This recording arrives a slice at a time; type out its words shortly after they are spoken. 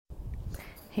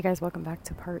Hey guys, welcome back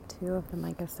to part 2 of the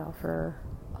Micah Stauffer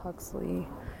Huxley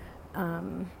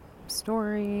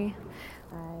story.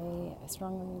 I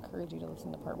strongly encourage you to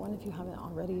listen to part 1 if you haven't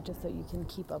already, just so you can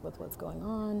keep up with what's going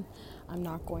on. I'm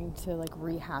not going to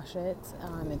rehash it.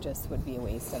 It just would be a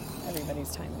waste of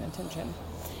everybody's time and attention.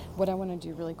 What I want to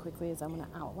do really quickly is I'm going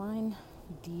to outline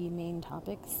the main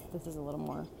topics. This is a little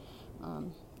more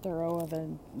thorough of a,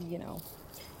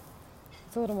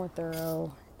 it's a little more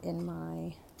thorough in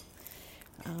my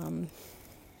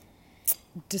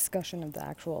discussion of the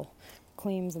actual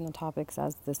claims and the topics,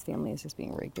 as this family is just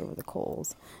being raked over the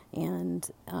coals,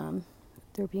 and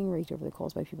they're being raked over the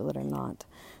coals by people that are not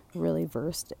really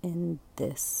versed in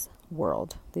this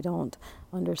world. They don't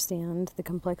understand the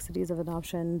complexities of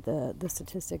adoption, the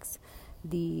statistics,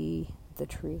 the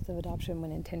truth of adoption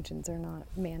when intentions are not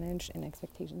managed and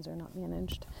expectations are not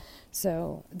managed.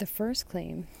 So the first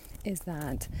claim is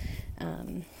that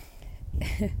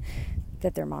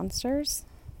that they're monsters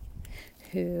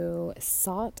who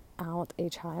sought out a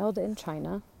child in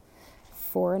China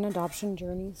for an adoption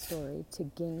journey story to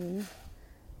gain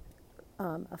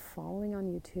a following on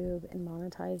YouTube and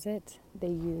monetize it.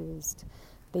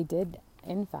 They did,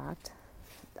 in fact,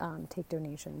 take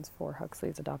donations for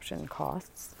Huxley's adoption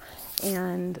costs,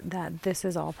 and that this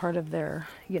is all part of their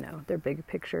big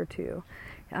picture to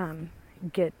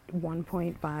get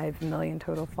 1.5 million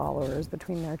total followers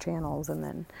between their channels, and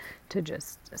then to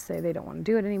just say they don't want to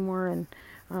do it anymore. And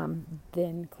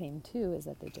then claim 2 is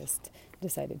that they just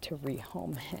decided to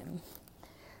rehome him.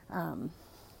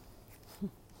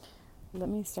 Let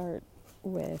me start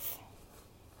with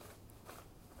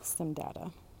some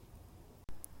data.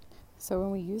 So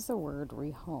when we use the word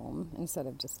rehome instead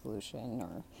of dissolution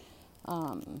or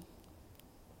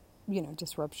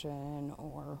disruption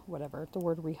or whatever, the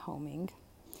word rehoming,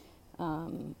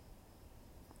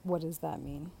 what does that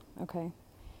mean? Okay,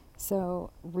 so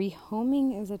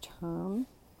rehoming is a term,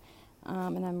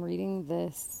 and I'm reading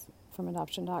this from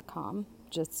adoption.com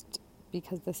just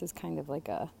because this is kind of like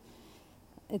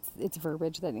it's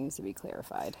verbiage that needs to be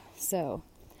clarified. So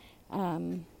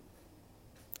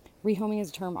rehoming is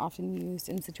a term often used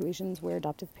in situations where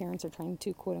adoptive parents are trying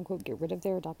to, quote-unquote, get rid of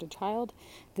their adopted child.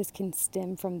 This can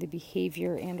stem from the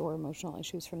behavior and or emotional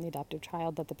issues from the adoptive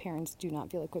child that the parents do not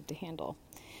feel equipped to handle.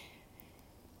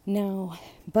 Now,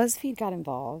 BuzzFeed got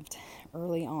involved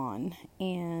early on,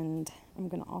 and I'm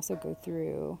going to also go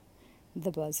through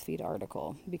the BuzzFeed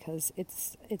article because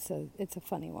it's a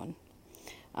funny one.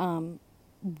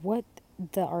 What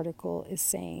the article is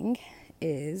saying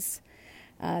is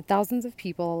thousands of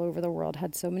people all over the world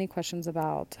had so many questions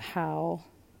about how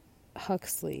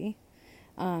Huxley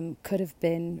could have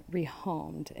been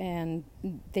rehomed, and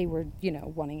they were,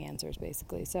 wanting answers,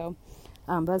 basically. So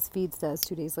BuzzFeed says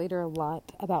 2 days later, a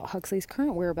lot about Huxley's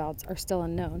current whereabouts are still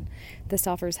unknown. The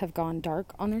Stauffers have gone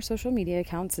dark on their social media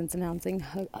accounts since announcing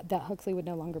that Huxley would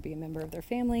no longer be a member of their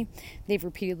family. They've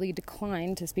repeatedly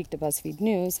declined to speak to BuzzFeed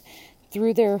News.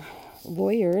 Through their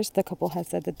lawyers, the couple has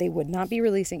said that they would not be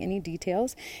releasing any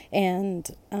details, and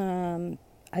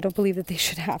I don't believe that they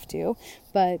should have to,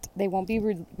 but they won't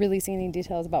be releasing any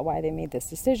details about why they made this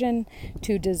decision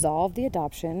to dissolve the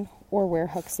adoption or where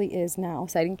Huxley is now,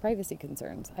 citing privacy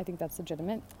concerns. I think that's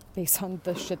legitimate based on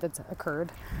the shit that's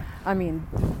occurred. I mean,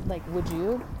 would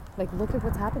you, look at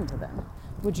what's happened to them.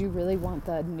 Would you really want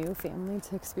the new family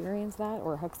to experience that,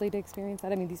 or Huxley to experience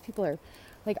that? I mean, these people are,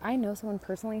 I know someone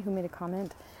personally who made a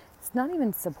comment. It's not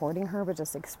even supporting her, but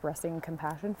just expressing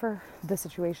compassion for the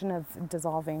situation of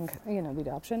dissolving, the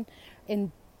adoption.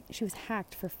 And she was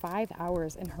hacked for 5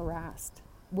 hours and harassed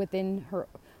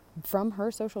from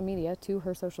her social media to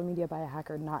her social media by a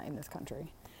hacker not in this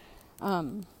country.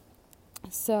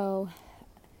 So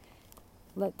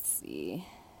let's see.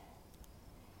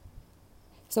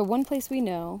 So one place we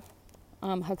know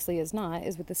Huxley is not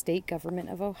is with the state government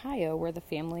of Ohio, where the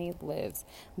family lives.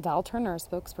 Val Turner, a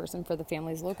spokesperson for the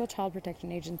family's local child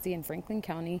protection agency in Franklin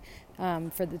County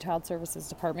for the Child Services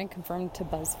Department, confirmed to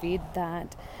BuzzFeed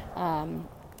that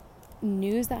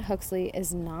news that Huxley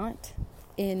is not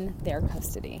in their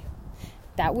custody.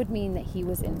 That would mean that he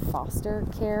was in foster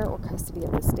care or custody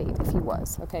of the state if he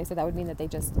was. Okay, so that would mean that they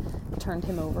just turned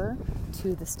him over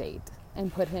to the state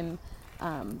and put him,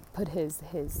 put his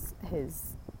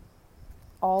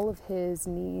all of his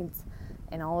needs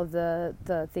and all of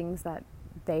the things that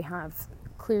they have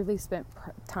clearly spent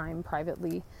time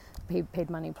privately, paid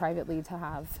money privately to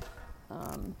have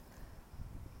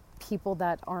people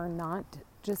that are not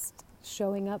just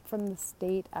showing up from the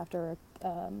state after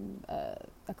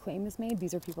a claim is made.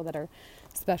 These are people that are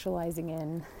specializing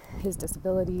in his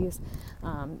disabilities,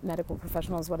 medical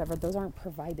professionals, whatever. Those aren't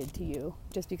provided to you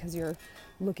just because you're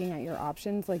looking at your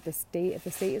options. Like the state, if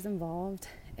the state is involved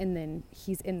and then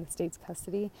he's in the state's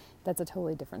custody, that's a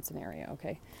totally different scenario,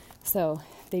 okay? So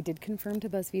they did confirm to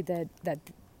BuzzFeed that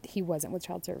he wasn't with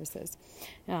Child Services.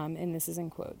 And this is in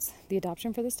quotes. The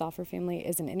adoption for the Stauffer family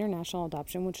is an international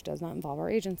adoption which does not involve our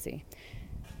agency.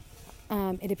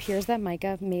 It appears that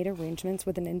Micah made arrangements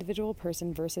with an individual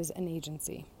person versus an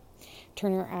agency.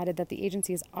 Turner added that the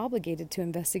agency is obligated to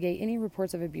investigate any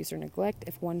reports of abuse or neglect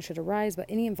if one should arise, but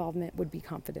any involvement would be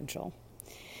confidential.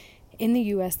 In the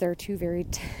U.S., there are two very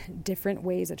different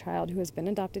ways a child who has been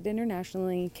adopted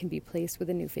internationally can be placed with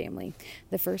a new family.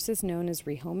 The first is known as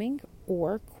rehoming,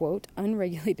 or, quote,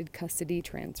 unregulated custody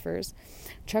transfers.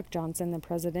 Chuck Johnson, the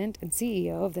president and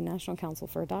CEO of the National Council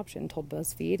for Adoption, told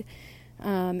BuzzFeed,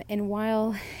 and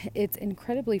while it's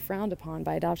incredibly frowned upon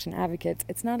by adoption advocates,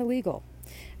 it's not illegal.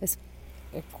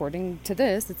 According to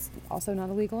this, it's also not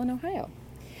illegal in Ohio.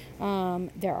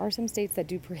 There are some states that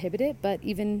do prohibit it, but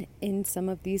even in some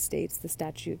of these states, the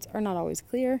statutes are not always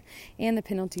clear and the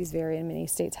penalties vary, and many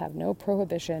states have no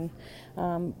prohibition.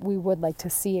 We would like to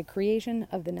see a creation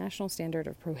of the national standard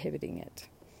of prohibiting it.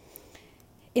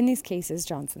 In these cases,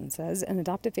 Johnson says, an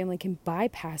adoptive family can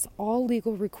bypass all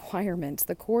legal requirements,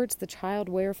 the courts, the child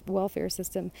welfare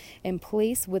system, and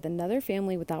place with another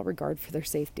family without regard for their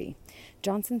safety.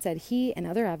 Johnson said he and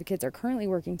other advocates are currently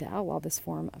working to outlaw this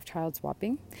form of child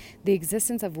swapping, the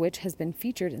existence of which has been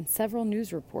featured in several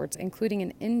news reports, including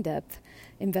an in-depth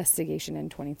investigation in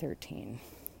 2013.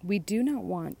 We do not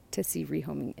want to see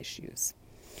rehoming issues.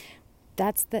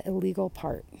 That's the illegal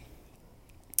part.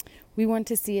 We want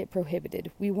to see it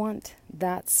prohibited. We want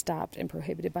that stopped and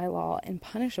prohibited by law and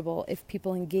punishable if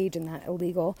people engage in that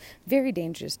illegal, very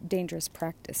dangerous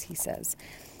practice, he says.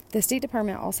 The State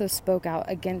Department also spoke out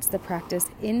against the practice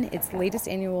in its latest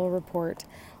annual report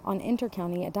on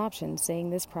inter-county adoption, saying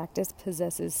this practice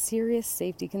possesses serious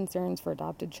safety concerns for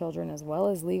adopted children as well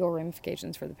as legal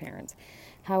ramifications for the parents.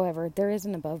 However, there is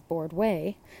an above-board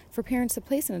way for parents to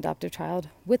place an adoptive child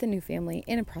with a new family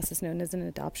in a process known as an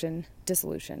adoption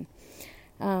dissolution.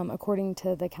 According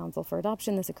to the Council for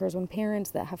Adoption, this occurs when parents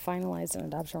that have finalized an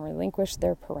adoption relinquish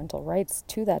their parental rights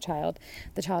to that child.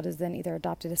 The child is then either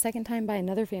adopted a second time by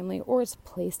another family or is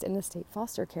placed in the state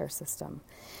foster care system.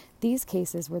 These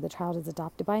cases where the child is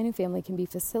adopted by a new family can be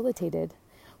facilitated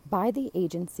by the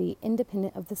agency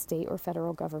independent of the state or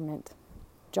federal government.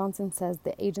 Johnson says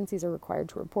the agencies are required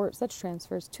to report such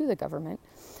transfers to the government.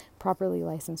 Properly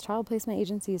licensed child placement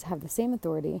agencies have the same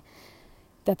authority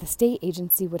that the state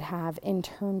agency would have in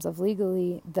terms of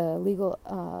the legal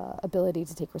ability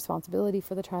to take responsibility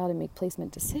for the child and make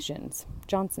placement decisions.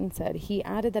 Johnson said he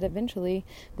added that eventually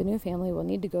the new family will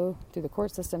need to go through the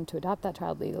court system to adopt that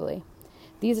child legally.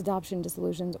 These adoption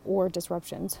dissolutions or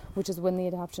disruptions, which is when the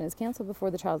adoption is canceled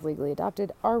before the child is legally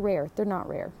adopted, are rare. They're not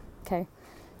rare, okay?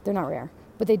 They're not rare,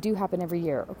 but they do happen every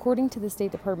year. According to the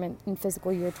State Department in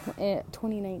fiscal year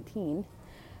 2019,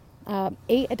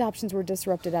 8 adoptions were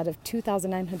disrupted out of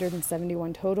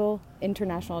 2,971 total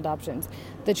international adoptions.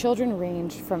 The children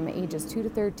ranged from ages 2 to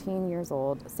 13 years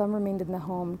old. Some remained in the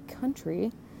home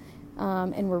country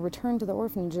and were returned to the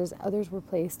orphanages. Others were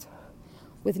placed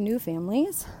with new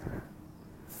families.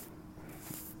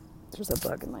 There's a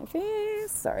bug in my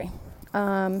face. Sorry.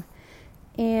 And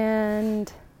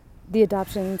the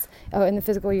adoptions, in the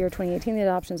fiscal year 2018, the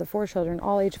adoptions of 4 children,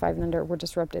 all age 5 and under, were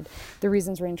disrupted. The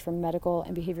reasons range from medical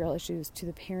and behavioral issues to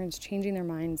the parents changing their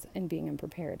minds and being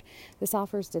unprepared. The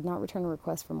Stauffers did not return a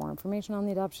request for more information on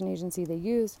the adoption agency they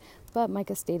used, but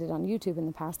Micah stated on YouTube in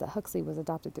the past that Huxley was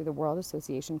adopted through the World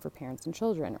Association for Parents and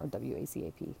Children, or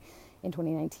WACAP. In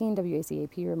 2019,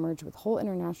 WACAP emerged with Holt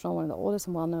International, one of the oldest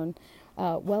and well-known,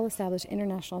 well-established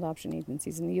international adoption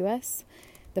agencies in the U.S.,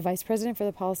 The vice president for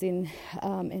the policy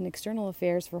and external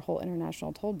affairs for Holt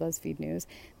International told BuzzFeed News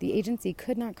the agency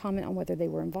could not comment on whether they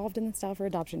were involved in the Stauffer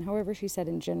adoption. However, she said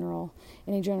in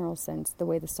a general sense, the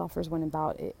way the Stauffers went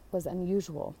about it was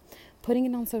unusual. Putting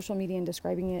it on social media and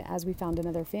describing it as we found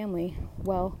another family,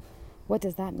 well, what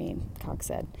does that mean? Cox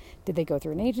said. Did they go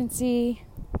through an agency?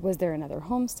 Was there another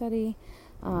home study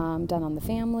done on the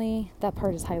family? That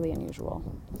part is highly unusual.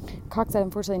 Cox said,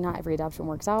 unfortunately, not every adoption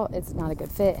works out. It's not a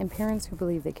good fit, and parents who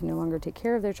believe they can no longer take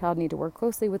care of their child need to work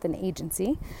closely with an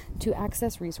agency to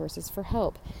access resources for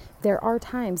help. There are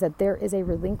times that there is a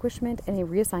relinquishment and a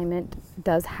reassignment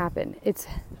does happen. It's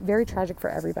very tragic for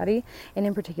everybody, and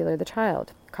in particular the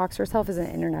child. Cox herself is an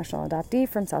international adoptee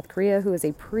from South Korea who is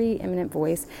a preeminent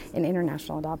voice in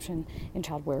international adoption and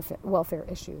child welfare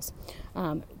issues.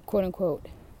 Quote unquote,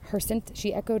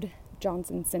 She echoed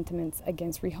Johnson's sentiments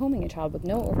against rehoming a child with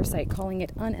no oversight, calling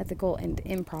it unethical and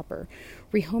improper.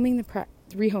 Rehoming,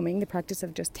 the practice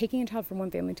of just taking a child from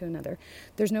one family to another.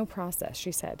 There's no process,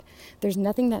 she said. There's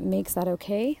nothing that makes that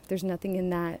okay. There's nothing in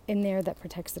there that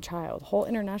protects the child. Whole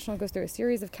International goes through a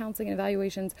series of counseling and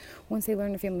evaluations once they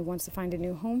learn a family wants to find a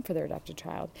new home for their adopted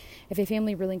child. If a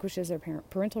family relinquishes their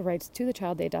parental rights to the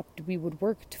child they adopted, we would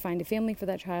work to find a family for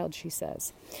that child, she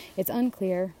says. It's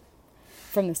unclear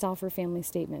from the Stauffer family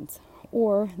statements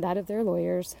or that of their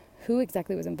lawyers who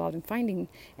exactly was involved in finding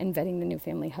and vetting the new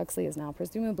family Huxley is now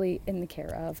presumably in the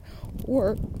care of,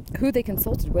 or who they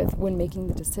consulted with when making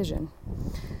the decision.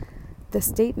 In the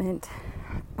statement,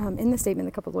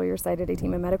 the couple lawyers cited a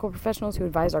team of medical professionals who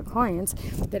advised our clients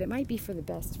that it might be for the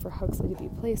best for Huxley to be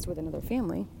placed with another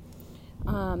family,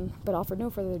 but offered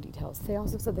no further details. They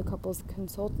also said the couple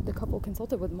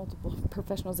consulted with multiple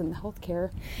professionals in the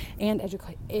healthcare and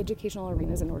educational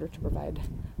arenas in order to provide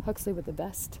Huxley with the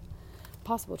best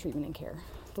possible treatment and care.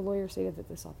 The lawyer stated that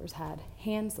the Stauffers had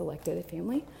hand-selected a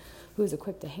family who was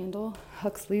equipped to handle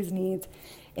Huxley's needs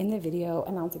in the video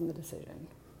announcing the decision.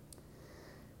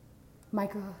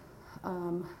 Micah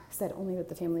said only that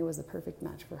the family was the perfect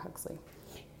match for Huxley.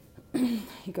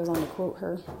 He goes on to quote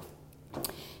her.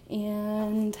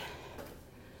 And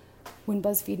when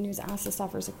BuzzFeed News asked the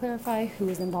Stauffers to clarify who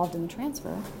was involved in the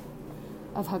transfer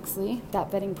of Huxley, that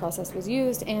vetting process was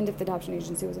used, and if the adoption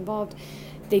agency was involved,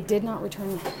 they did not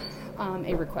return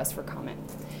a request for comment.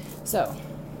 So,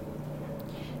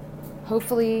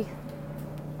 hopefully,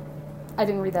 I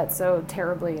didn't read that so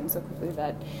terribly and so quickly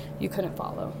that you couldn't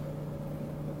follow.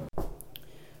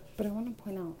 But I want to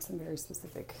point out some very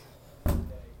specific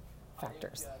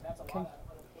factors, okay?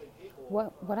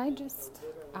 What I just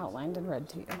outlined and read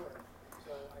to you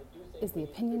is the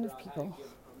opinion of people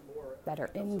that are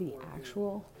in the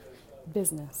actual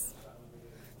business,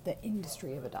 the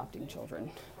industry of adopting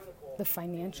children, the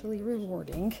financially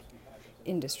rewarding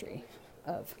industry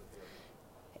of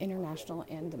international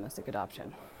and domestic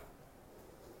adoption.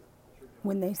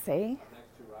 When they say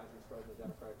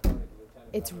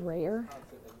it's rare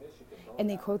and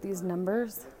they quote these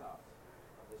numbers,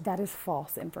 that is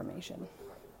false information.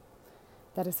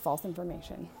 That is false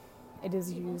information. It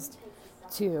is used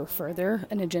to further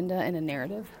an agenda and a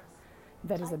narrative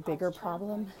that is a bigger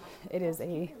problem. It is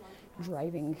a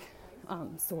driving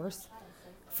source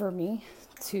for me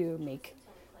to make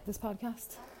this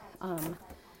podcast.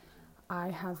 I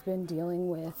have been dealing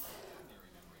with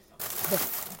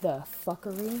the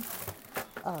fuckery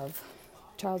of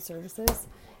child services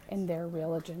and their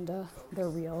real agenda, their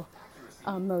real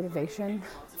motivation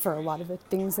for a lot of the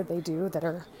things that they do that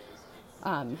are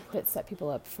that set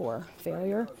people up for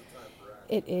failure.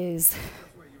 It is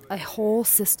a whole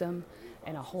system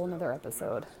and a whole nother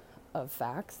episode of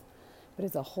facts, but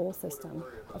it's a whole system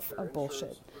of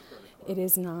bullshit. It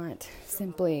is not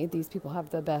simply these people have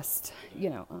the best,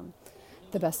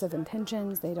 the best of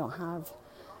intentions. They don't have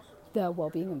the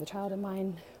well-being of the child in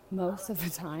mind most of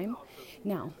the time.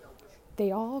 Now,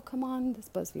 they all come on this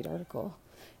BuzzFeed article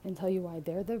and tell you why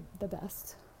they're the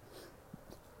best.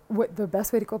 What the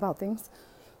best way to go about things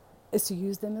is to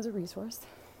use them as a resource.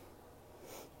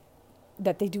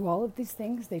 That they do all of these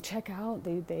things. They check out.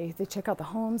 They check out the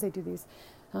homes. They do these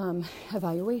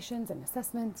evaluations and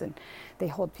assessments, and they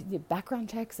hold background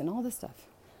checks and all this stuff,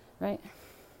 right?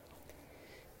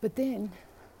 But then,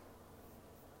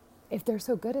 if they're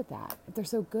so good at that, if they're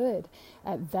so good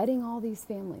at vetting all these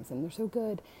families, and they're so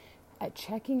good at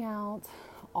checking out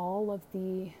all of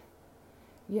the,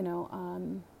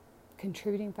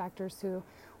 contributing factors to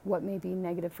what may be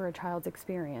negative for a child's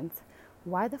experience,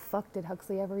 why the fuck did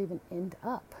Huxley ever even end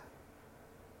up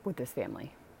with this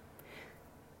family?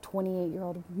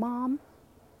 28-year-old mom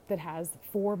that has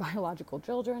 4 biological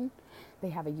children. They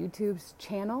have a YouTube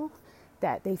channel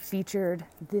that they featured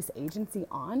this agency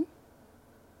on.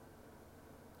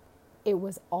 It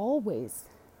was always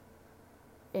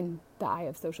in the eye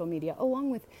of social media, along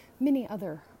with many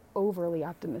other overly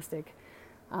optimistic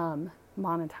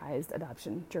monetized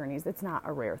adoption journeys. It's not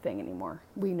a rare thing anymore.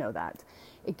 We know that.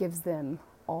 It gives them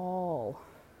all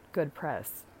good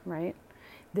press, right?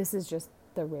 This is just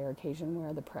the rare occasion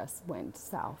where the press went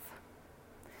south.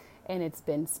 And it's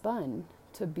been spun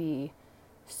to be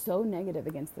so negative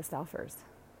against the Stauffers.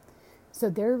 So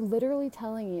they're literally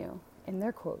telling you in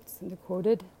their quotes, in the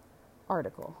quoted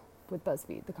article with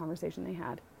BuzzFeed, the conversation they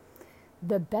had,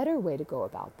 the better way to go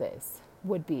about this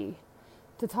would be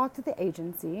to talk to the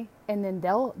agency, and then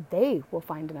they will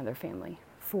find another family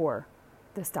for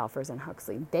the Stauffers and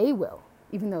Huxley. They will,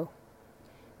 even though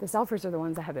the Stauffers are the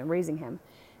ones that have been raising him.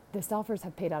 The Stauffers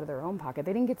have paid out of their own pocket.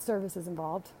 They didn't get services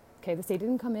involved. Okay, the state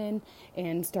didn't come in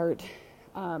and start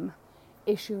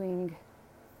issuing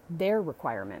their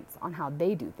requirements on how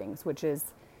they do things, which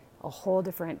is a whole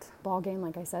different ballgame,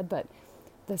 like I said. But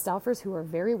the Salfers, who are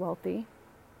very wealthy,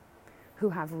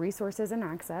 who have resources and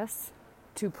access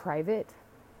to private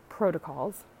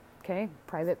protocols, okay,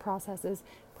 private processes,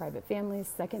 private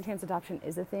families, second chance adoption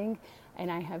is a thing.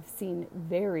 And I have seen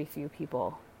very few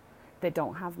people that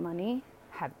don't have money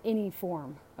have any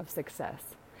form of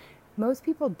success. Most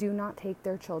people do not take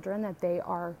their children that they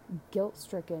are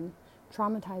guilt-stricken,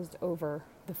 traumatized over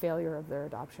the failure of their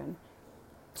adoption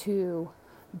to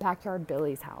Backyard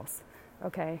Billy's house,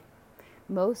 okay?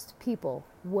 Most people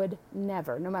would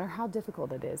never, no matter how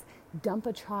difficult it is, dump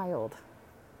a child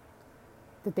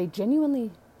that they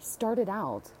genuinely started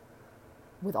out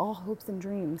with all hopes and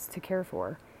dreams to care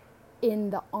for in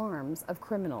the arms of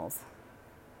criminals.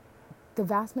 The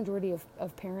vast majority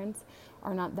of parents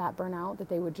are not that burnt out that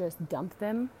they would just dump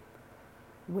them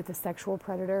with a sexual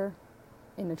predator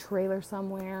in a trailer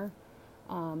somewhere,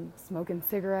 smoking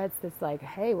cigarettes. That's like,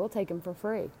 hey, we'll take him for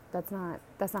free. That's not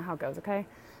how it goes, okay?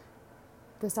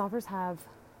 The Salfers have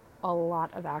a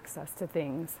lot of access to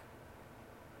things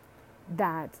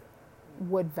that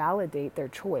would validate their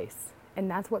choice.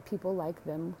 And that's what people like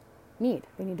them need.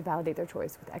 They need to validate their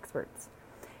choice with experts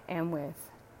and with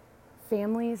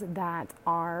families that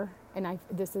are, and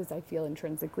this is, I feel,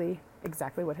 intrinsically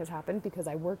exactly what has happened because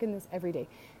I work in this every day.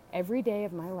 Every day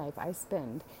of my life I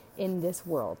spend in this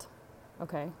world,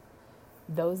 okay?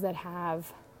 Those that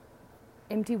have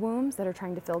empty wombs that are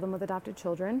trying to fill them with adopted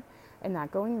children and that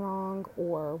going wrong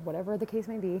or whatever the case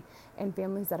may be, and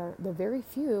families that are, the very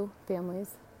few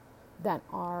families that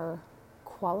are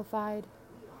qualified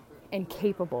and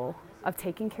capable of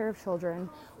taking care of children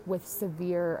with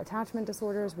severe attachment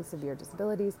disorders, with severe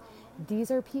disabilities. These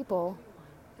are people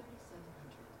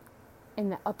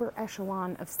in the upper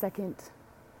echelon of second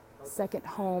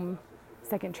home,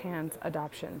 second chance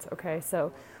adoptions, okay?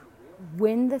 So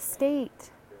when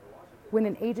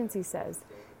an agency says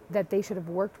that they should have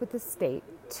worked with the state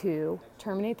to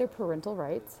terminate their parental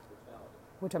rights,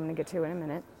 which I'm going to get to in a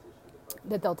minute,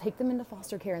 that they'll take them into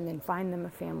foster care and then find them a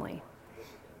family.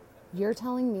 You're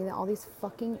telling me that all these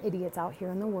fucking idiots out here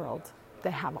in the world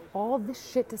that have all this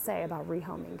shit to say about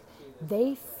rehoming,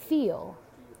 they feel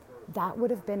that would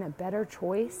have been a better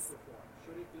choice?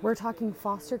 We're talking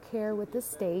foster care with the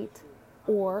state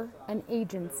or an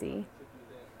agency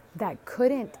that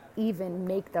couldn't even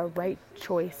make the right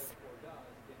choice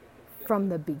from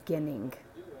the beginning,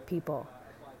 people.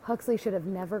 Huxley should have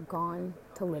never gone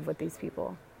to live with these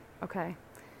people, okay?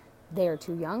 They are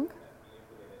too young.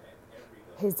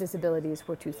 His disabilities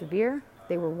were too severe.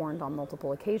 They were warned on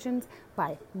multiple occasions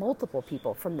by multiple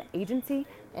people from the agency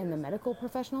and the medical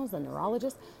professionals, the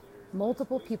neurologists.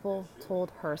 Multiple people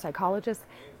told her psychologist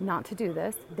not to do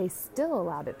this. They still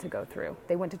allowed it to go through.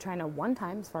 They went to China one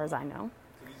time, as far as I know.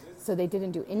 So they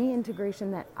didn't do any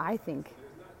integration that I think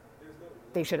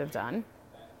they should have done.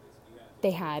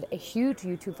 They had a huge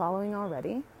YouTube following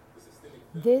already.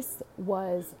 This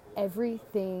was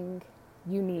everything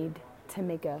you need to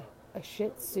make a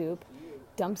shit soup,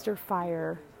 dumpster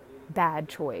fire, bad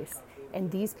choice.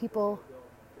 And these people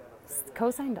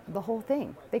co-signed the whole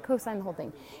thing. They co-signed the whole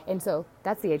thing. And so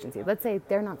that's the agency. Let's say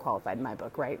they're not qualified in my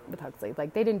book, right, with Huxley.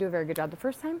 Like, they didn't do a very good job the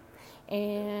first time.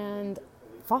 And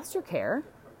foster care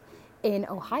in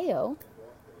Ohio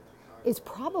is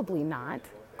probably not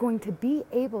going to be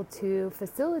able to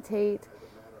facilitate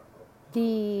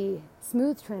the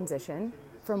smooth transition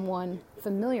from one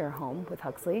familiar home with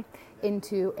Huxley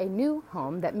into a new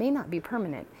home that may not be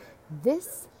permanent.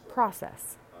 This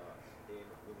process,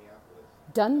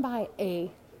 done by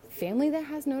a family that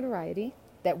has notoriety,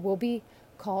 that will be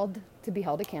called to be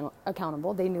held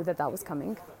accountable. They knew that was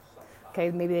coming.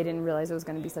 Okay, maybe they didn't realize it was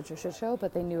going to be such a shit show,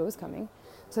 but they knew it was coming.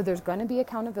 So there's going to be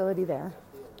accountability there.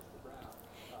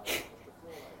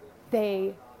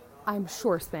 They, I'm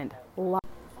sure, spent a lot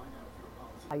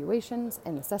of evaluations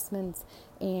and assessments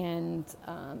and,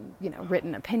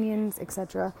 written opinions,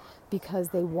 etc., because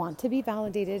they want to be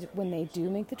validated when they do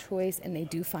make the choice and they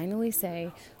do finally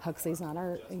say, Huxley's not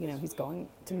he's going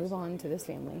to move on to this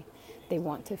family. They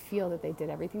want to feel that they did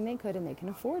everything they could and they can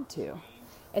afford to.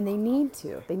 And they need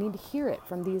to. They need to hear it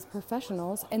from these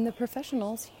professionals. And the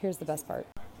professionals, here's the best part,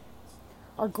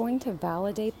 are going to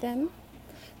validate them.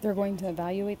 They're going to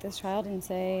evaluate this child and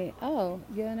say, oh,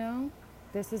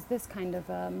 this is this kind of,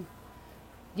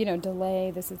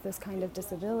 delay. This is this kind of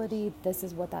disability. This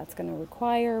is what that's going to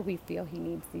require. We feel he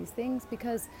needs these things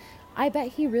because I bet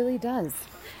he really does.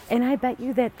 And I bet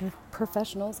you that the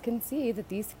professionals can see that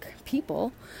these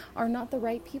people are not the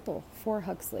right people for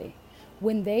Huxley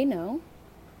when they know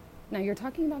Now, you're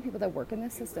talking about people that work in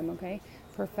this system, okay?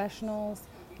 Professionals,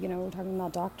 we're talking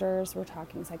about doctors, we're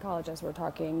talking psychologists, we're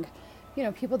talking,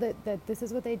 people that this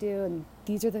is what they do, and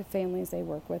these are the families they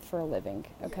work with for a living,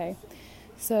 okay?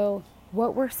 So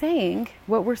what we're seeing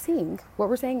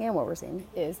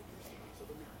is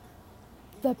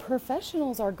the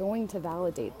professionals are going to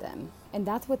validate them. And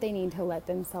that's what they need to let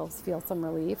themselves feel some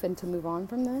relief and to move on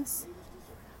from this.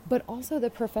 But also the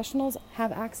professionals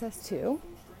have access to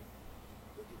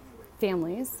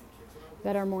families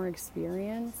that are more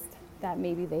experienced, that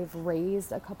maybe they've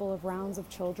raised a couple of rounds of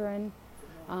children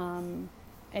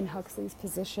in Huxley's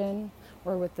position,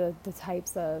 or with the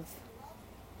types of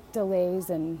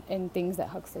delays and things that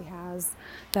Huxley has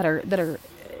that are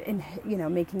in,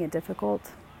 making it difficult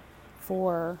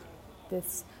for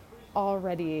this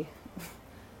already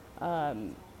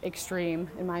extreme,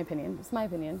 in my opinion, it's my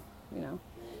opinion,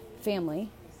 family,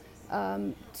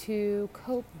 to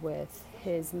cope with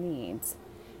his needs.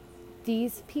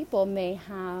 These people may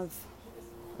have,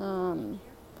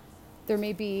 there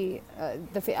may be,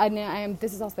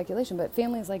 this is all speculation, but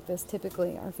families like this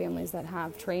typically are families that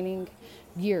have training,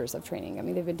 years of training. I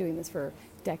mean, they've been doing this for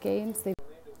decades.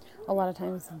 A lot of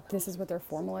times this is what their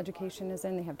formal education is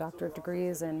in. They have doctorate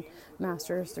degrees and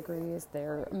master's degrees.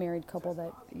 They're a married couple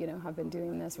that, have been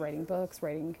doing this, writing books,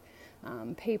 writing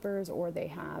papers, or they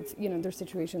have, there's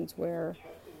situations where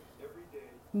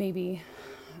maybe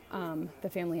the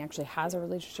family actually has a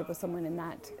relationship with someone in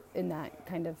that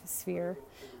kind of sphere.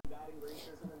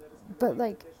 But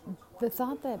like the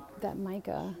thought that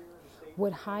Micah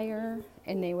would hire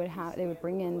and they would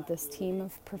bring in this team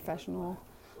of professional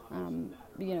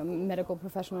medical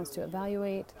professionals to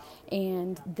evaluate,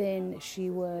 and then she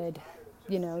would,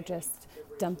 just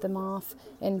dump them off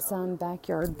in some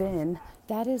backyard bin.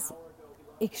 That is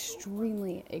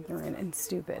extremely ignorant and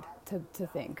stupid to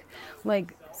think.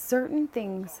 Like, certain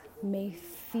things may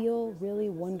feel really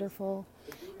wonderful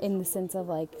in the sense of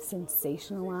like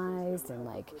sensationalized and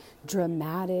like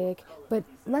dramatic, but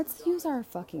let's use our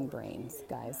fucking brains,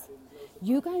 guys.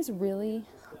 You guys really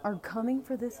are coming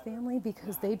for this family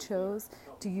because they chose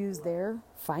to use their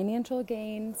financial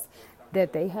gains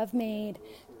that they have made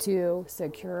to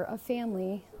secure a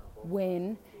family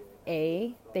when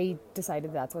A, they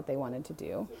decided that's what they wanted to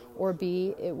do, or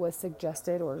B, it was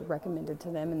suggested or recommended to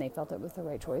them and they felt it was the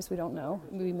right choice. We don't know.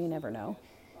 We may never know.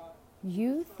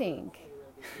 You think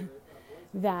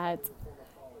that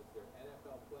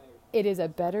it is a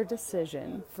better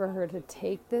decision for her to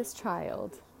take this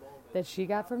child that she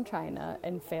got from China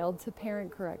and failed to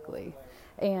parent correctly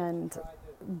and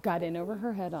got in over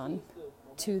her head on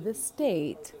to the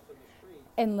state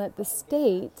and let the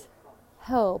state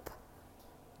help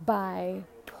by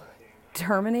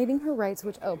terminating her rights,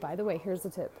 which, oh, by the way, here's the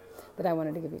tip that I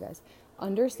wanted to give you guys.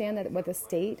 Understand that what the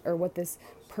state, or what this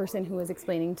person who was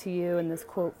explaining to you in this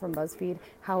quote from BuzzFeed,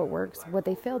 how it works, what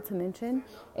they failed to mention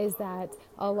is that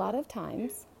a lot of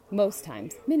times, most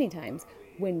times, many times,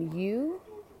 when you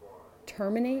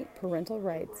terminate parental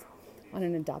rights on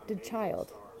an adopted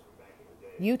child,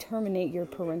 you terminate your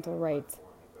parental rights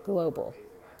global,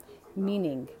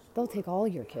 meaning they'll take all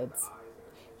your kids.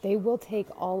 They will take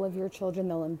all of your children.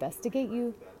 They'll investigate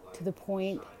you to the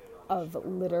point of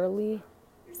literally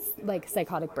like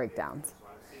psychotic breakdowns.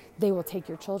 They will take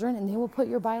your children and they will put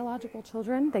your biological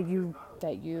children that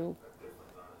you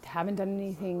haven't done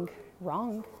anything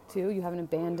wrong to, you haven't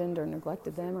abandoned or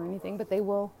neglected them or anything, but they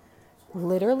will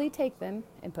literally take them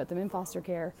and put them in foster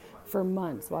care for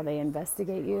months while they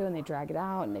investigate you and they drag it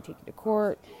out and they take you to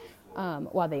court,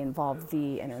 while they involve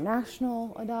the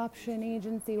International Adoption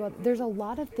Agency. Well, there's a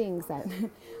lot of things that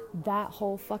that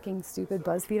whole fucking stupid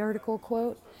BuzzFeed article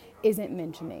quote isn't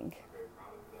mentioning.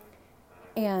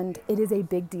 And it is a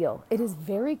big deal. It is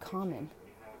very common.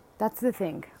 That's the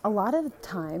thing. A lot of the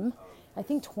time, I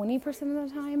think 20% of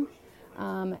the time,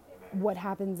 what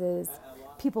happens is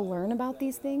people learn about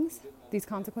these things, these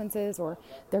consequences, or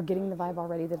they're getting the vibe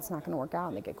already that it's not going to work out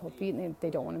and they get cold feet and they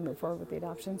don't want to move forward with the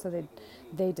adoption, so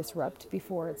they disrupt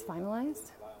before it's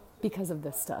finalized because of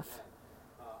this stuff.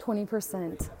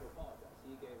 20%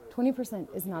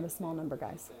 is not a small number,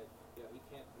 guys.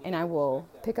 And I will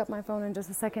pick up my phone in just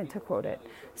a second to quote it.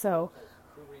 So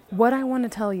what I want to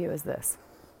tell you is this.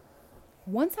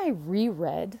 Once I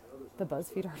reread the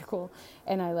BuzzFeed article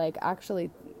and I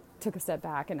actually took a step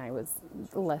back and I was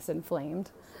less inflamed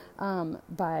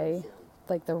by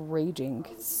the raging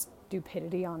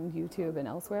stupidity on YouTube and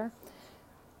elsewhere,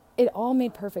 it all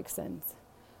made perfect sense.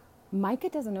 Micah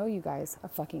doesn't owe you guys a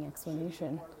fucking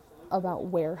explanation about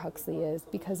where Huxley is,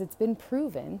 because it's been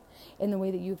proven in the way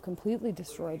that you've completely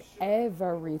destroyed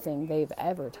everything they've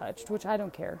ever touched, which I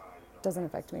don't care. Doesn't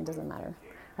affect me, doesn't matter.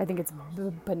 I think it's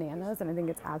bananas, and I think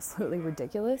it's absolutely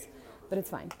ridiculous, but it's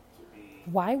fine.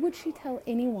 Why would she tell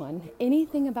anyone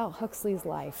anything about Huxley's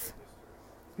life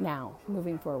now,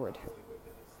 moving forward?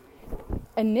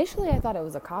 Initially, I thought it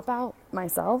was a cop-out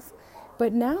myself,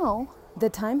 but now the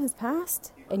time has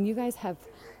passed, and you guys have,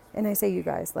 and I say you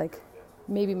guys, like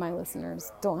maybe my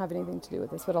listeners don't have anything to do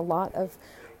with this, but a lot of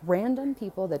random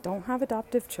people that don't have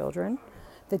adoptive children,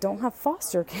 that don't have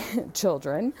foster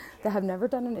children, that have never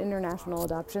done an international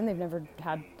adoption, they've never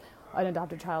had an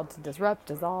adopted child to disrupt,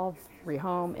 dissolve,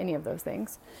 rehome, any of those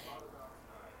things,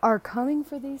 are coming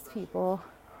for these people.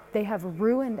 They have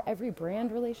ruined every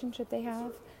brand relationship they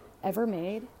have ever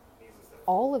made.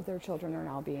 All of their children are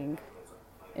now being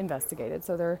investigated.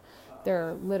 So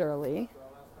they're literally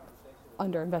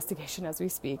under investigation as we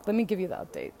speak. Let me give you the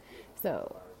update.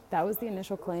 So that was the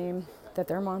initial claim, that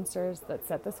they're monsters that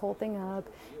set this whole thing up.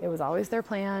 It was always their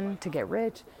plan to get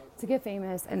rich, to get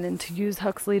famous, and then to use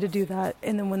Huxley to do that.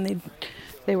 And then when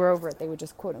they were over it, they would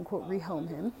just quote unquote rehome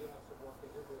him.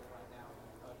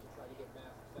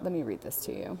 Let me read this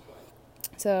to you.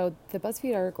 So the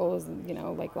BuzzFeed article was,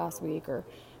 like last week, or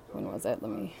when was it?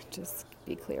 Let me just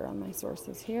be clear on my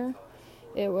sources here.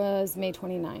 It was May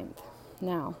 29th.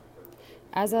 Now,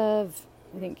 as of,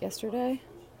 I think yesterday,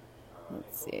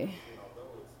 let's see.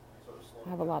 I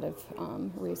have a lot of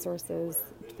resources,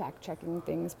 fact-checking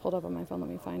things pulled up on my phone. Let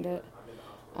me find it.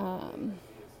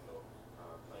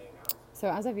 So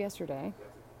as of yesterday,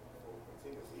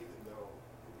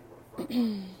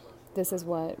 this is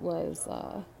what was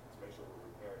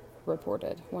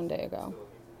reported one day ago.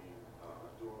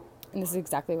 And this is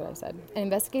exactly what I said. An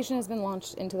investigation has been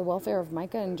launched into the welfare of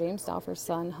Micah and James Stauffer's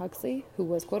son, Huxley, who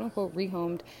was quote-unquote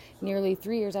rehomed nearly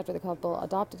 3 years after the couple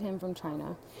adopted him from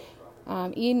China.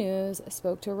 E! News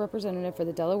spoke to a representative for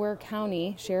the Delaware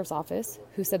County Sheriff's Office,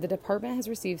 who said the department has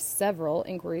received several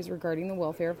inquiries regarding the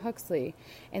welfare of Huxley,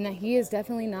 and that he is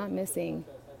definitely not missing.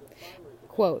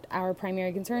 Quote, our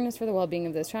primary concern is for the well-being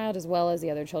of this child as well as the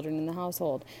other children in the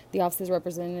household. The office's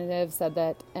representative said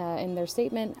that in their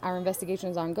statement, our investigation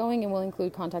is ongoing and will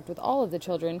include contact with all of the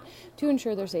children to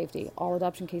ensure their safety. All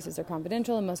adoption cases are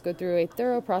confidential and must go through a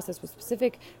thorough process with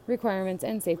specific requirements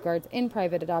and safeguards. In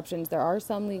private adoptions, there are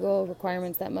some legal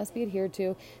requirements that must be adhered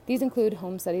to. These include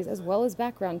home studies as well as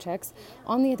background checks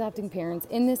on the adopting parents.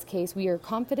 In this case, we are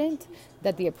confident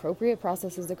that the appropriate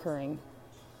process is occurring.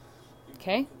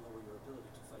 Okay?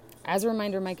 As a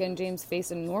reminder, Micah and James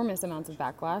faced enormous amounts of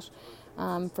backlash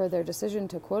for their decision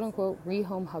to quote-unquote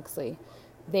rehome Huxley.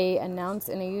 They announced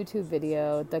in a YouTube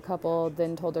video, the couple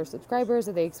then told their subscribers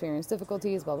that they experienced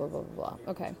difficulties, blah, blah, blah, blah, blah.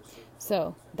 Okay,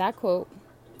 so that quote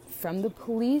from the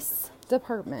police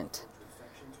department,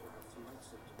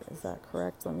 is that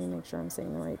correct? Let me make sure I'm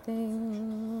saying the right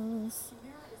things.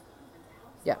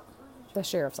 Yeah, the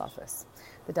sheriff's office,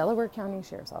 the Delaware County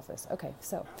Sheriff's Office. Okay,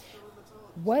 so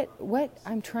what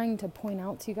I'm trying to point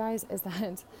out to you guys is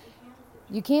that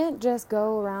you can't just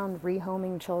go around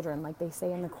rehoming children like they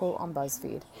say in the quote on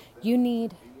BuzzFeed. You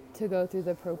need to go through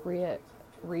the appropriate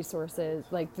resources,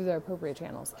 like through the appropriate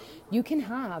channels. You can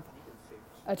have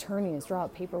attorneys draw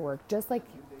up paperwork just like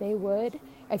they would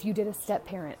if you did a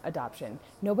step-parent adoption.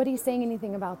 Nobody's saying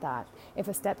anything about that. If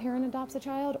a step-parent adopts a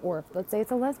child, or if, let's say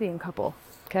it's a lesbian couple,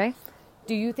 okay?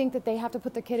 Do you think that they have to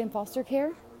put the kid in foster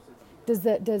care? Does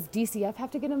DCF have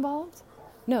to get involved?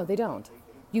 No, they don't.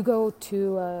 You go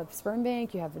to a sperm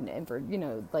bank, you have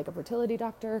like a fertility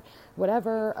doctor,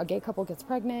 whatever, a gay couple gets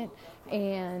pregnant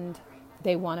and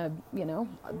they want to,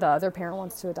 the other parent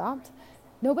wants to adopt.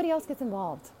 Nobody else gets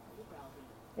involved.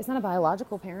 It's not a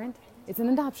biological parent. It's an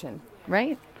adoption,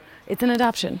 right? It's an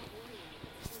adoption.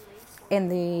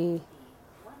 And the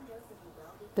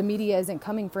media isn't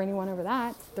coming for anyone over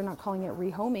that. They're not calling it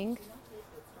rehoming.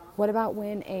 What about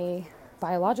when a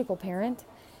biological parent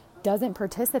doesn't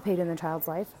participate in the child's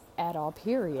life at all,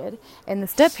 period, and the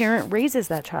step-parent raises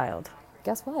that child?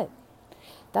 Guess what?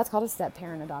 That's called a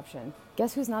step-parent adoption.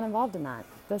 Guess who's not involved in that?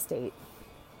 The state.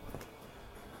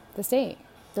 The state.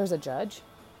 There's a judge.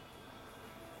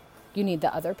 You need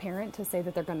the other parent to say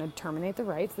that they're going to terminate the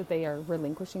rights, that they are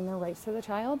relinquishing their rights to the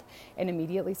child, and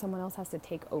immediately someone else has to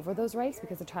take over those rights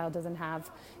because the child doesn't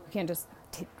have, you can't just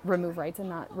remove rights and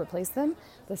not replace them.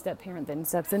 The step-parent then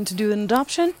steps in to do an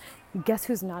adoption. Guess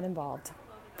who's not involved?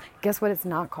 Guess what it's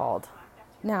not called?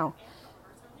 Now,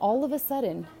 all of a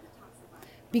sudden,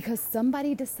 because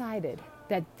somebody decided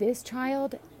that this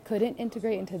child couldn't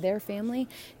integrate into their family,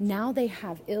 now they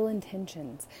have ill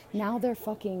intentions. Now they're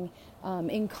fucking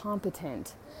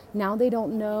incompetent. Now they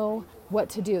don't know what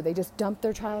to do. They just dump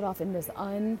their child off in this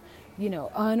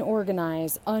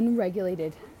unorganized,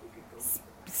 unregulated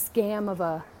scam of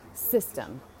a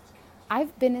system.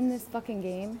 I've been in this fucking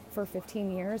game for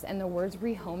 15 years and the words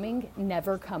rehoming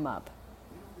never come up.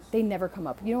 They never come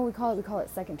up. You know what we call it? We call it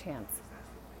second chance.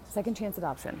 Second chance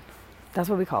adoption. That's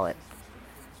what we call it.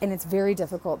 And it's very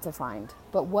difficult to find.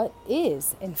 But what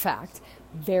is, in fact,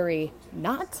 very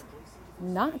not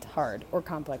hard or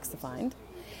complex to find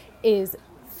is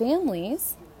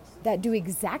families that do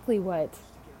exactly what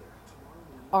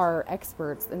our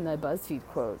experts in the BuzzFeed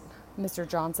quote, Mr.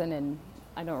 Johnson and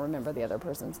I don't remember the other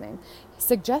person's name,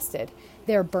 suggested.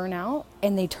 They're burnout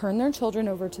and they turn their children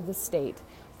over to the state,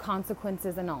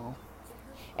 consequences and all.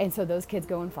 And so those kids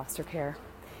go in foster care.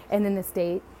 And then the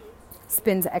state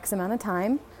spends X amount of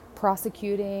time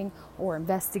prosecuting or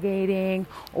investigating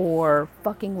or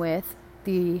fucking with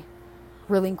the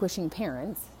relinquishing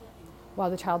parents while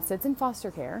the child sits in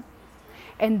foster care.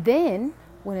 And then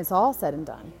when it's all said and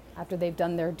done, after they've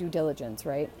done their due diligence,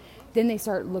 right, then they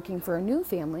start looking for a new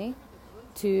family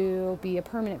to be a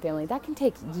permanent family. That can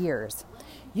take years.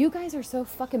 You guys are so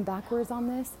fucking backwards on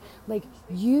this. Like,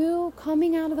 you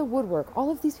coming out of the woodwork,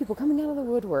 all of these people coming out of the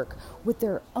woodwork with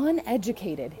their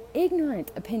uneducated,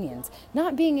 ignorant opinions,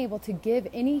 not being able to give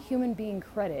any human being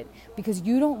credit because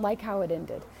you don't like how it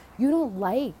ended. You don't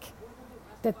like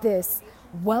that this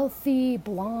wealthy,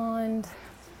 blonde,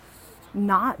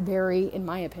 not very, in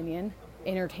my opinion,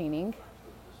 entertaining,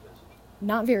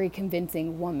 not very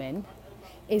convincing woman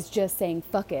is just saying,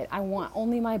 fuck it, I want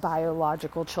only my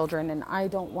biological children and I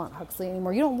don't want Huxley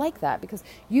anymore. You don't like that because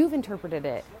you've interpreted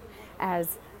it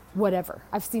as whatever.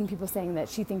 I've seen people saying that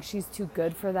she thinks she's too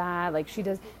good for that. Like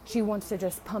she wants to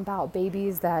just pump out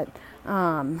babies that,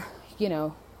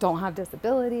 don't have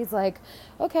disabilities. Like,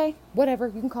 okay, whatever.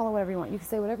 You can call it whatever you want. You can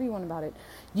say whatever you want about it.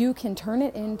 You can turn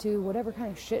it into whatever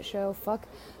kind of shit show,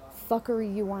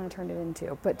 fuckery you want to turn it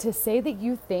into. But to say that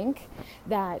you think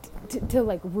that to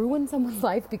like ruin someone's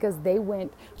life because they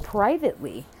went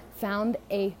privately, found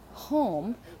a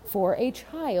home for a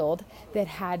child that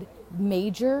had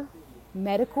major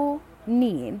medical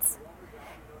needs.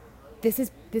 This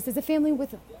is a family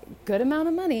with a good amount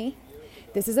of money.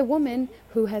 This is a woman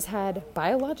who has had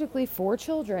biologically 4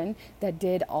 children that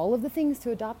did all of the things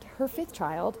to adopt her 5th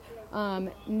child.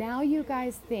 Now you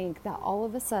guys think that all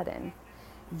of a sudden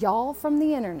y'all from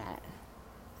the internet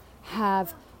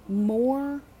have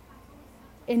more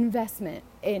investment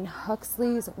in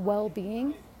Huxley's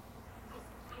well-being.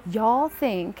 Y'all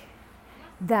think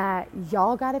that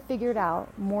y'all got it figured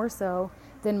out more so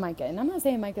than Micah. And I'm not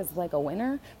saying Micah's like a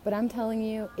winner, but I'm telling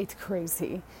you, it's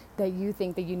crazy that you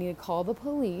think that you need to call the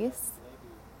police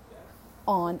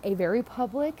on a very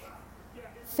public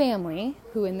family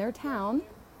who in their town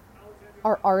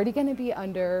are already going to be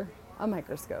under a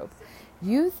microscope.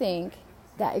 You think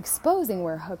that exposing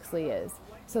where Huxley is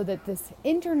so that this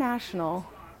international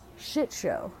shit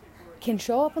show can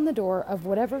show up on the door of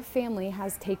whatever family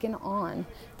has taken on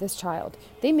this child.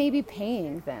 They may be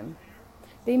paying them.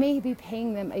 They may be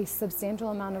paying them a substantial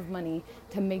amount of money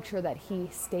to make sure that he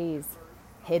stays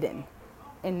hidden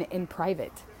and in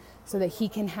private so that he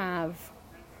can have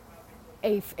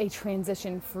a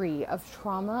transition free of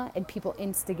trauma and people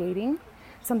instigating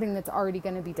something that's already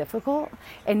going to be difficult.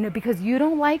 And because you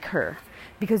don't like her,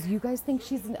 because you guys think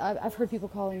I've heard people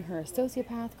calling her a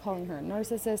sociopath, calling her a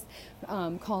narcissist,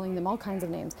 calling them all kinds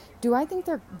of names. Do I think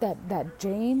that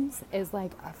James is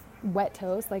like a wet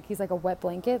toast, like he's like a wet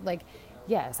blanket? Like,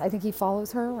 yes, I think he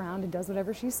follows her around and does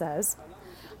whatever she says.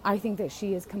 I think that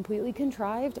she is completely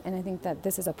contrived, and I think that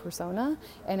this is a persona,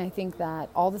 and I think that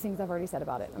all the things I've already said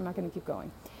about it, I'm not going to keep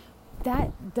going.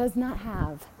 That does not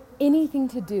have anything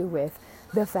to do with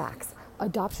the facts.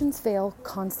 Adoptions fail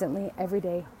constantly, every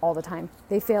day, all the time.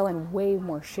 They fail in way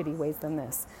more shitty ways than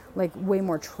this, like way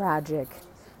more tragic,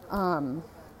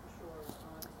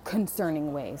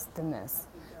 concerning ways than this.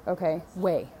 Okay?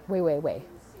 Way.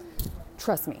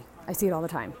 Trust me, I see it all the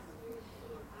time.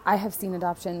 I have seen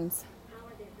adoptions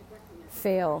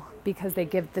fail because they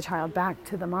give the child back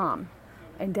to the mom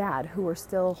and dad who are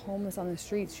still homeless on the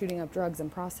streets, shooting up drugs and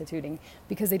prostituting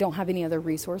because they don't have any other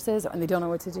resources and they don't know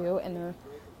what to do, and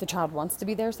the child wants to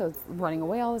be there, so it's running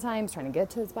away all the time, it's trying to get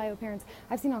to its bio parents.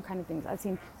 I've seen all kinds of things. I've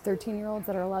seen 13-year-olds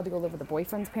that are allowed to go live with the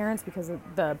boyfriend's parents because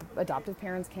the adoptive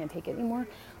parents can't take it anymore.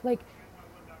 Like,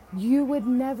 you would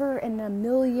never in a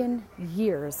million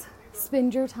years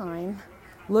spend your time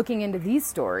looking into these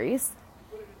stories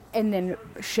and then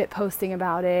shit posting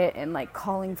about it and like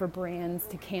calling for brands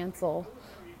to cancel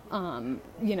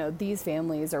these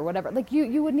families or whatever. Like,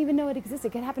 you wouldn't even know it existed.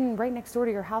 It could happen right next door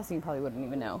to your house and you probably wouldn't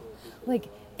even know. Like,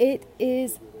 it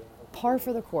is par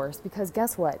for the course, because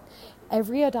guess what?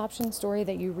 Every adoption story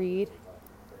that you read,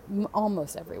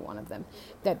 almost every one of them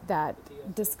that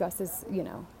discusses,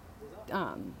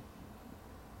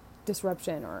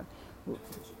 disruption or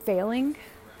failing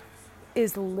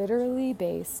is literally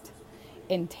based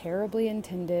in terribly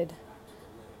intended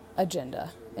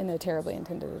agenda,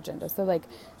 So like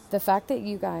the fact that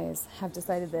you guys have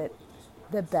decided that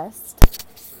the best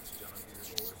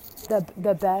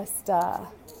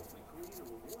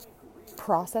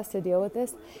process to deal with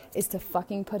this is to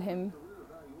fucking put him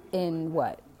in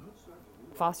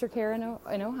foster care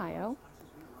in Ohio,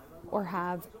 or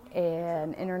have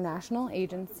an international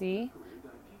agency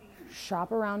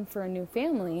shop around for a new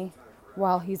family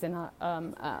while he's in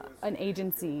an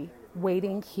agency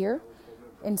waiting here,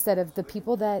 instead of the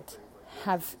people that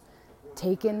have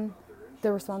taken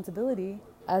the responsibility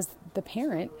as the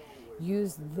parent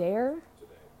use their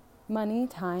money,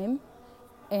 time,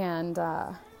 and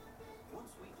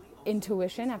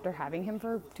intuition after having him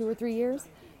for 2 or 3 years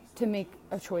to make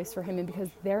a choice for him. And because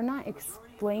they're not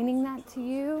explaining that to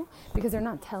you, because they're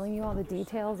not telling you all the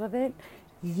details of it,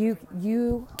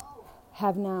 you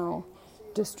have now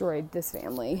destroyed this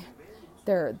family,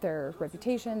 their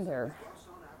reputation, their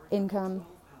income.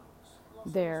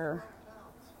 They're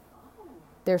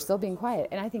still being quiet.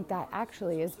 And I think that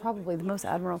actually is probably the most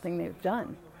admirable thing they've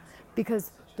done,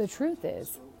 because the truth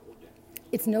is,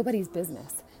 it's nobody's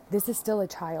business. This is still a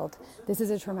child. This is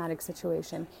a traumatic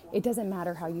situation. It doesn't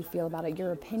matter how you feel about it.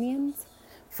 Your opinions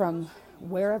from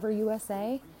wherever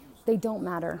USA, they don't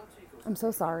matter. I'm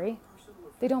so sorry.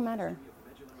 They don't matter.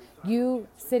 You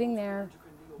sitting there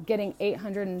getting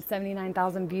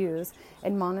 879,000 views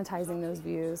and monetizing those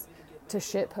views to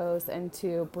shitpost and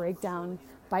to break down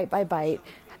bite by bite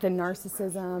the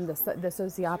narcissism, the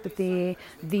sociopathy,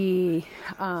 the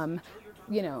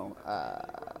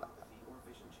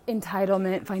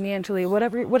entitlement financially,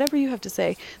 whatever you have to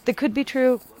say that could be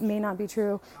true, may not be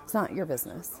true. It's not your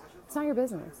business. It's not your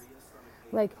business.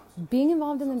 Like, being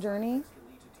involved in the journey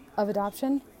of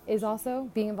adoption is also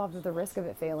being involved with the risk of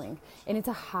it failing. And it's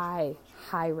a high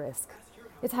risk.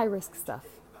 It's high risk stuff.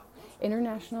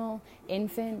 International,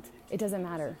 infant, it doesn't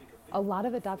matter. A lot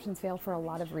of adoptions fail for a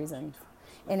lot of reasons.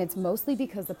 And it's mostly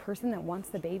because the person that wants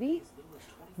the baby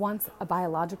wants a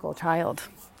biological child.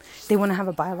 They want to have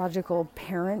a biological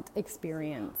parent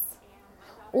experience.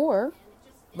 Or,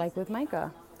 like with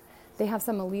Micah, they have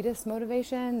some elitist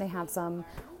motivation, they have some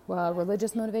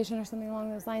religious motivation or something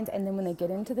along those lines, and then when they get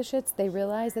into the shits, they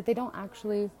realize that they don't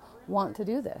actually want to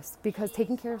do this, because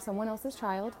taking care of someone else's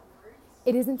child,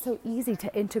 it isn't so easy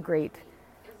to integrate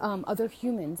other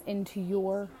humans into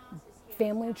your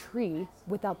family tree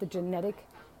without the genetic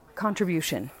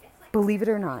contribution. Believe it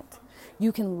or not.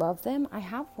 You can love them. I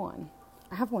have one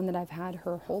that I've had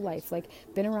her whole life, like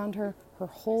been around her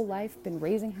whole life, been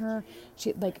raising her.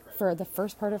 She, like, for the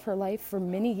first part of her life, for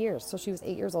many years, so she was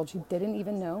 8 years old, she didn't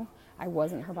even know I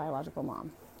wasn't her biological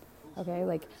mom. Okay,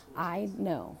 like, I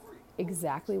know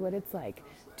exactly what it's like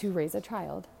to raise a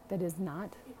child that is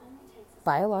not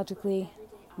biologically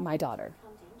my daughter.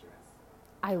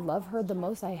 I love her the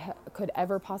most I could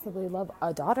ever possibly love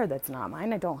a daughter that's not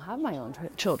mine. I don't have my own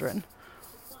children.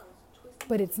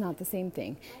 But it's not the same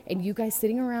thing. And you guys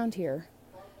sitting around here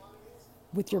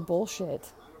with your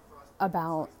bullshit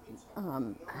about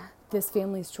this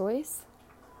family's choice,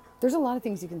 there's a lot of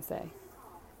things you can say.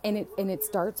 And it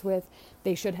starts with,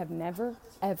 they should have never,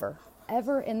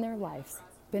 ever in their lives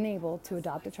been able to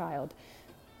adopt a child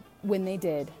when they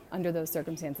did under those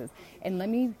circumstances. And let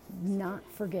me not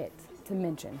forget to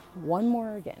mention one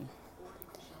more again.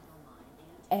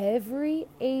 Every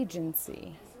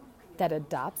agency that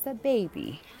adopts a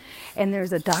baby, and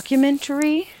there's a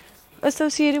documentary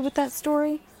associated with that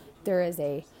story, there is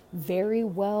a very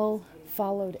well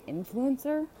followed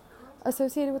influencer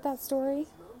associated with that story,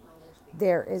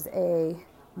 there is a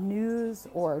news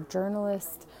or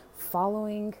journalist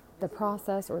following the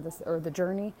process or the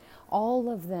journey.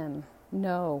 All of them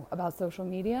know about social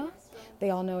media.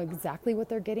 They all know exactly what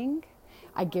they're getting.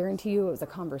 I guarantee you it was a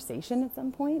conversation at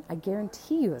some point. I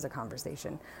guarantee you it was a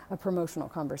conversation, a promotional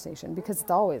conversation, because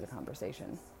it's always a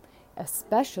conversation,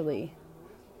 especially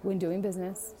when doing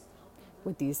business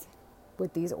with these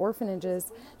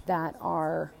orphanages that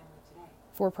are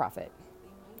for profit.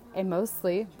 And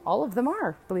mostly, all of them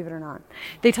are, believe it or not.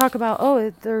 They talk about,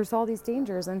 there's all these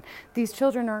dangers, and these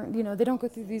children aren't, they don't go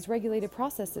through these regulated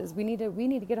processes. We need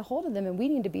to get a hold of them, and we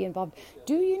need to be involved.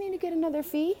 Do you need to get another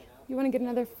fee? You want to get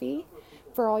another fee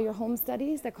for all your home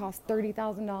studies that cost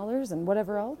 $30,000 and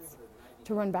whatever else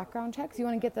to run background checks? You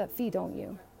want to get that fee, don't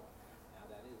you?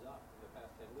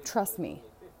 Trust me.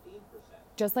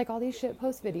 Just like all these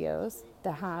shitpost videos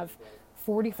that have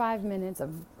 45 minutes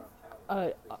of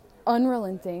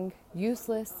unrelenting,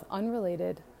 useless,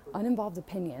 unrelated, uninvolved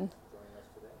opinion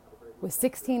with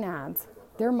 16 ads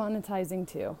they're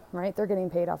monetizing too, right? They're getting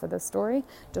paid off of this story,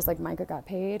 just like Micah got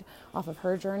paid off of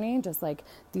her journey, just like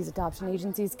these adoption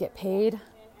agencies get paid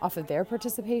off of their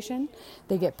participation.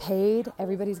 They get paid.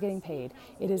 Everybody's getting paid.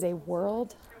 It is a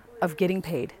world of getting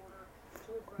paid.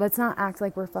 Let's not act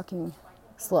like we're fucking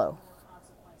slow.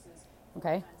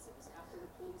 Okay?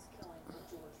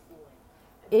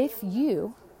 If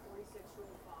you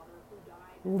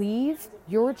leave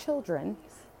your children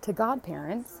to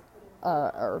godparents,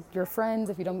 or your friends,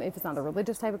 if it's not a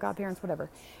religious type of godparents, whatever,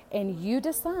 and you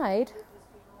decide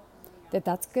that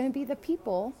that's going to be the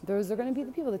people, those are going to be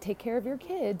the people that take care of your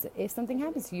kids if something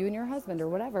happens to you and your husband or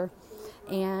whatever,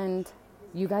 and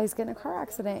you guys get in a car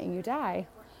accident and you die,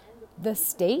 the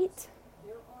state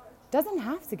doesn't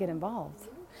have to get involved.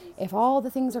 If all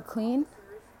the things are clean,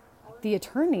 the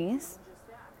attorneys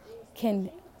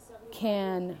can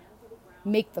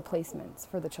make the placements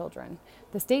for the children.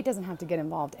 The state doesn't have to get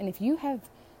involved. And if you have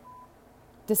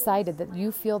decided that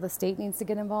you feel the state needs to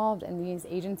get involved and these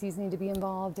agencies need to be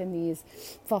involved and these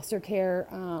foster care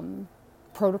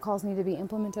protocols need to be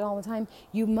implemented all the time,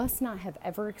 you must not have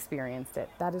ever experienced it.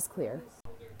 That is clear.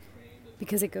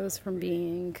 Because it goes from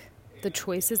being the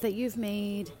choices that you've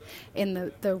made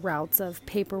and the routes of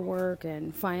paperwork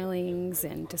and filings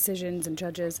and decisions and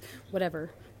judges,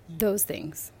 whatever, those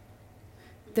things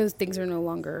are no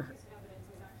longer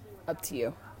up to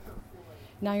you.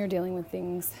 Now you're dealing with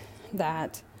things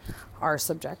that are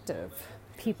subjective.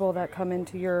 People that come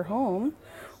into your home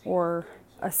or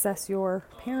assess your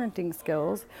parenting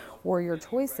skills or your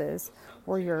choices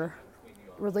or your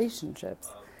relationships,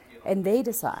 and they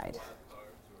decide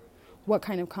what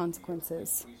kind of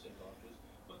consequences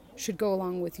should go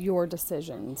along with your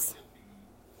decisions.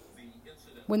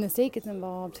 When the state gets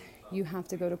involved, you have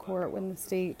to go to court. When the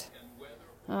state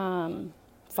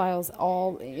files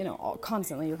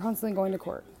constantly, you're constantly going to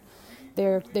court.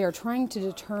 They are trying to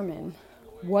determine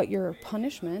what your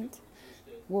punishment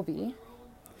will be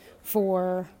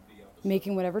for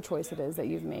making whatever choice it is that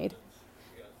you've made,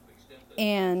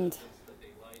 and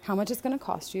how much it's going to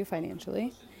cost you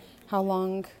financially, how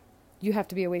long you have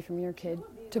to be away from your kid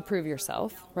to prove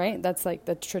yourself, right? That's like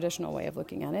the traditional way of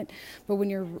looking at it. But when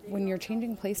you're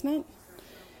changing placement,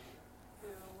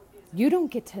 you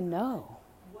don't get to know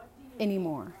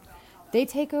anymore. They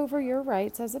take over your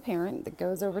rights as a parent. That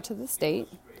goes over to the state.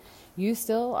 You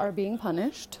still are being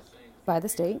punished by the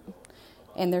state,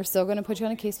 and they're still going to put you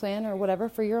on a case plan or whatever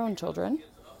for your own children.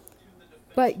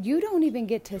 But you don't even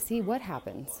get to see what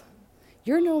happens.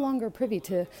 You're no longer privy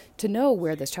to know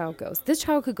where this child goes. This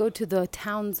child could go to the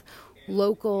town's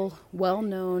local,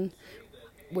 well-known,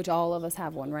 which all of us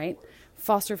have one, right?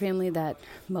 Foster family that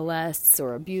molests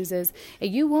or abuses,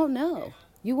 and you won't know.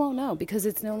 You won't know because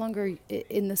it's no longer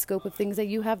in the scope of things that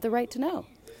you have the right to know.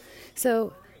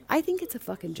 So I think it's a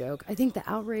fucking joke. I think the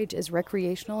outrage is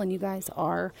recreational, and you guys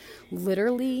are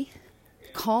literally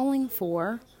calling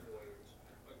for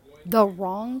the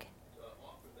wrong.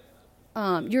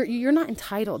 You're not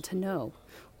entitled to know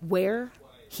where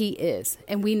he is,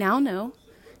 and we now know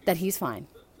that he's fine.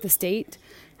 The state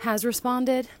has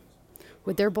responded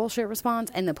with their bullshit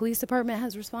response, and the police department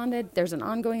has responded. There's an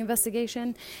ongoing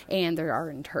investigation, and there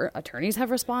are attorneys have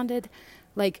responded.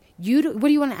 Like, what do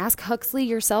you want to ask Huxley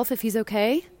yourself if he's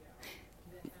okay?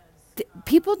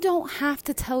 People don't have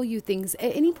to tell you things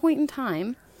at any point in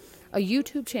time. A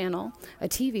YouTube channel, a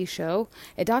TV show,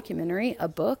 a documentary, a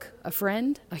book, a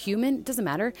friend, a human, it doesn't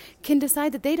matter, can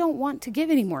decide that they don't want to give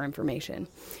any more information.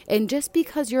 And just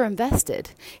because you're invested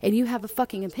and you have a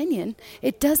fucking opinion,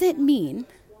 it doesn't mean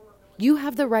you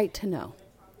have the right to know.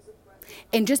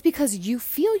 And just because you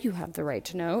feel you have the right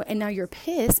to know, and now you're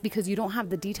pissed because you don't have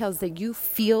the details that you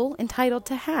feel entitled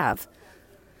to have,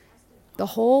 the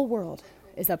whole world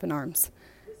is up in arms.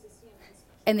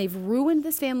 And they've ruined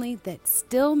this family that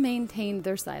still maintained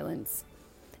their silence.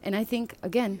 And I think,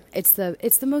 again, it's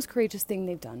the most courageous thing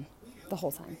they've done the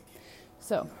whole time.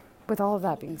 So, with all of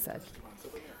that being said,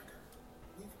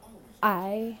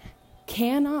 I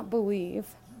cannot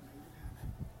believe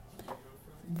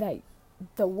that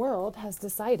the world has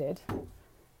decided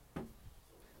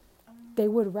they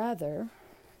would rather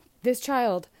this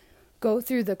child go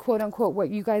through the quote-unquote, what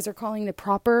you guys are calling the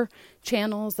proper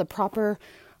channels, the proper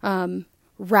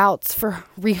routes for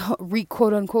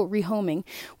quote-unquote rehoming,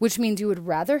 which means you would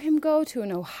rather him go to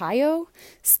an Ohio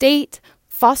state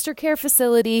foster care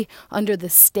facility under the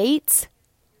state's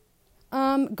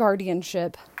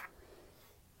guardianship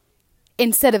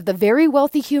instead of the very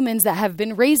wealthy humans that have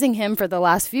been raising him for the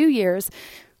last few years,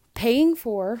 paying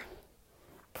for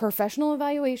professional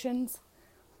evaluations,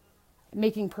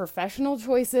 making professional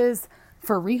choices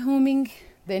for rehoming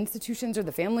the institutions or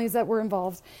the families that were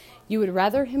involved. You would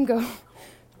rather him go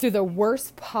through the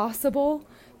worst possible,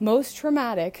 most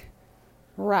traumatic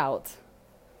route.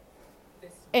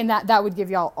 And that would give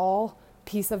y'all all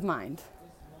peace of mind.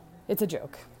 It's a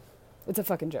joke. It's a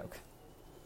fucking joke.